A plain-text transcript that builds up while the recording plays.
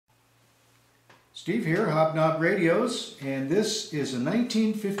Steve here, Hobnob Radios, and this is a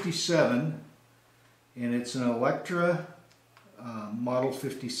 1957, and it's an Electra Model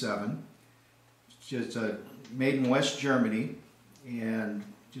 57. It's just made in West Germany, and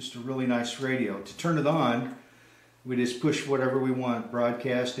just a really nice radio. To turn it on, we just push whatever we want,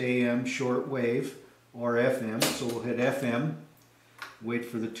 broadcast AM, shortwave, or FM. So we'll hit FM, wait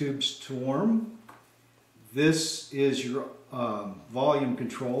for the tubes to warm. This is your volume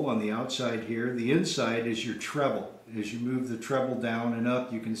control on the outside here. The inside is your treble. As you move the treble down and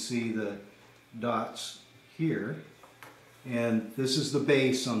up, you can see the dots here. And this is the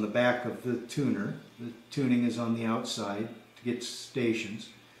bass on the back of the tuner. The tuning is on the outside to get stations.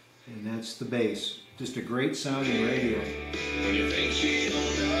 And that's the bass. Just a great sounding radio.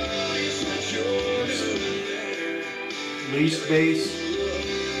 Least bass.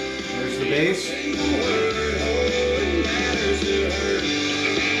 There's the bass.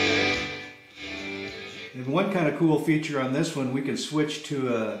 And one kind of cool feature on this one, we can switch to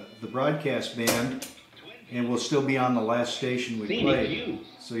the broadcast band and we'll still be on the last station we played.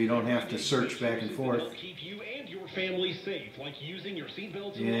 So you don't have to search back and forth. And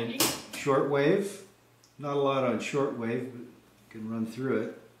shortwave, not a lot on shortwave, but you can run through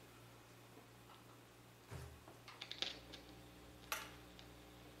it.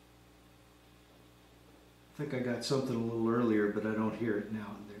 I think I got something a little earlier, but I don't hear it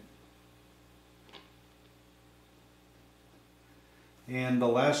now. And the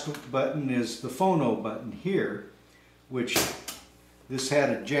last button is the Phono button here, which this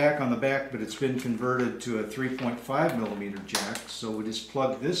had a jack on the back, but it's been converted to a 3.5mm jack. So we just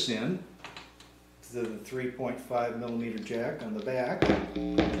plug this in to the 3.5mm jack on the back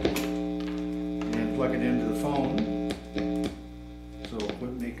and plug it into the phone so it'll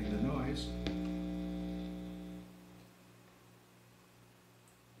quit making the noise.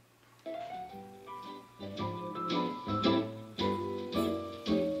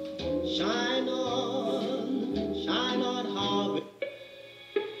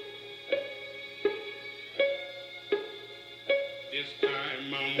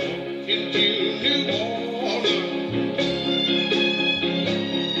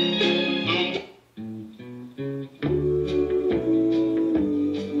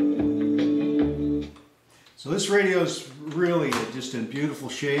 So this radio is really just in beautiful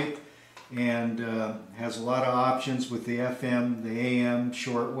shape and has a lot of options with the FM, the AM,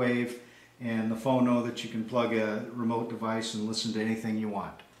 shortwave, and the Phono that you can plug a remote device and listen to anything you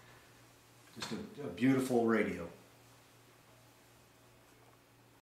want. Just a beautiful radio.